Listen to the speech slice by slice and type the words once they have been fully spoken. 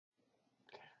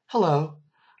Hello,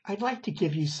 I'd like to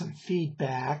give you some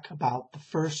feedback about the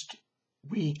first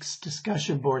week's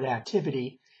discussion board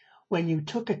activity when you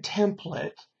took a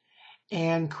template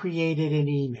and created an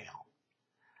email.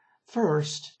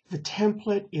 First, the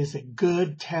template is a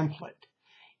good template.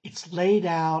 It's laid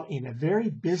out in a very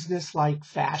business-like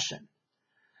fashion.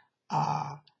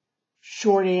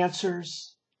 Short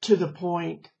answers, to the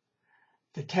point.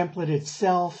 The template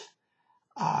itself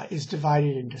is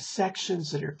divided into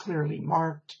sections that are clearly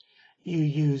marked. You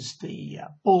use the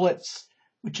bullets,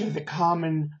 which are the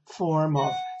common form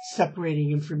of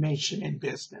separating information in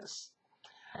business.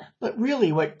 But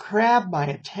really what grabbed my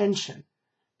attention,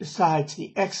 besides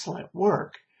the excellent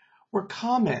work, were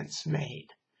comments made.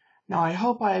 Now I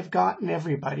hope I have gotten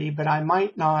everybody, but I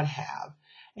might not have,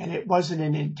 and it wasn't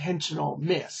an intentional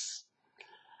miss.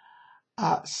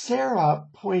 Sarah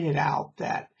pointed out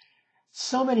that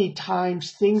so many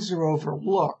times things are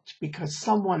overlooked because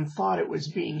someone thought it was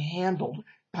being handled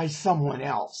by someone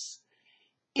else.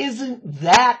 Isn't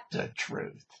that the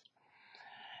truth?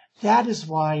 That is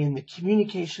why in the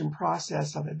communication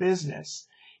process of a business,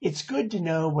 it's good to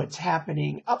know what's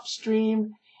happening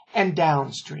upstream and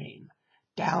downstream.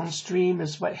 Downstream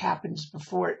is what happens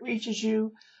before it reaches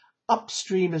you.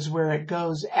 Upstream is where it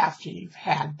goes after you've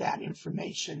had that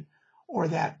information or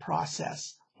that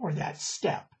process or that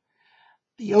step.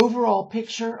 The overall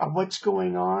picture of what's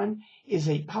going on is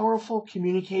a powerful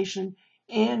communication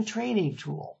and training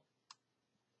tool.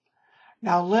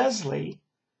 Now, Leslie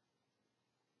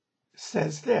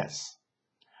says this,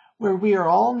 where we are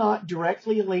all not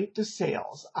directly linked to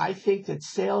sales, I think that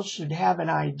sales should have an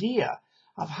idea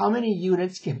of how many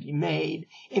units can be made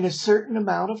in a certain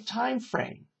amount of time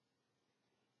frame.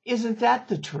 Isn't that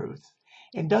the truth?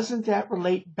 And doesn't that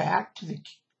relate back to the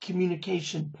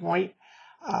communication point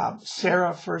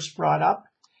Sarah first brought up,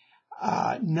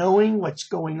 knowing what's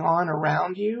going on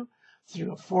around you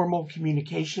through a formal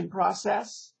communication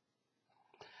process?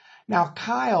 Now,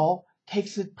 Kyle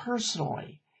takes it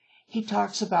personally. He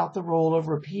talks about the role of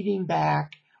repeating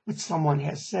back what someone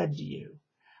has said to you.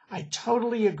 I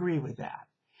totally agree with that.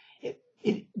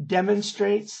 It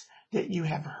demonstrates that you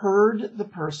have heard the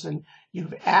person,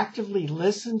 you've actively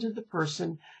listened to the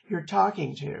person you're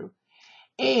talking to,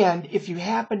 and if you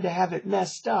happen to have it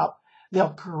messed up,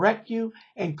 they'll correct you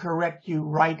and correct you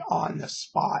right on the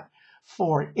spot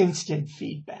for instant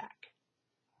feedback.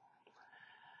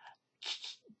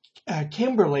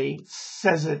 Kimberly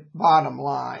says it bottom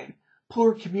line,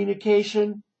 poor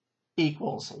communication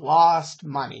equals lost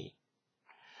money.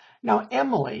 Now,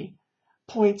 Emily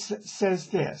says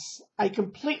this, I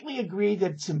completely agree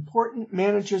that it's important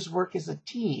managers work as a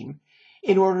team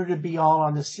in order to be all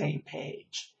on the same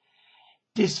page.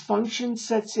 Dysfunction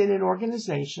sets in an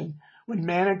organization when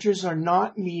managers are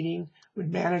not meeting, when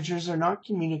managers are not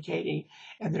communicating,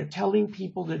 and they're telling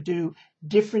people to do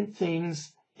different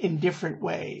things in different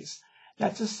ways.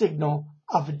 That's a signal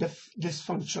of a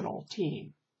dysfunctional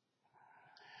team.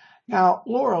 Now,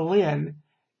 Laura Lynn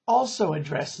also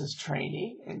addresses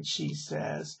training, and she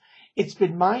says, it's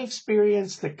been my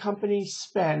experience that companies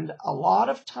spend a lot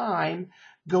of time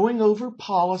going over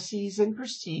policies and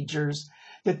procedures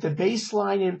that the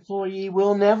baseline employee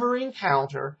will never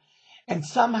encounter and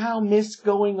somehow miss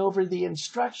going over the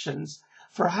instructions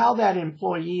for how that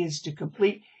employee is to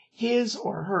complete his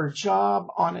or her job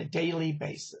on a daily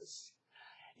basis.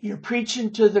 You're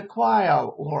preaching to the choir,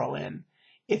 Laura Lynn.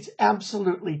 It's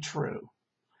absolutely true.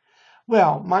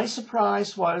 Well, my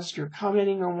surprise was you're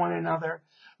commenting on one another,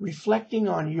 reflecting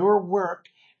on your work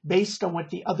based on what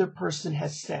the other person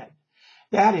has said.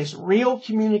 That is real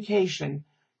communication.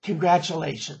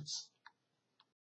 Congratulations.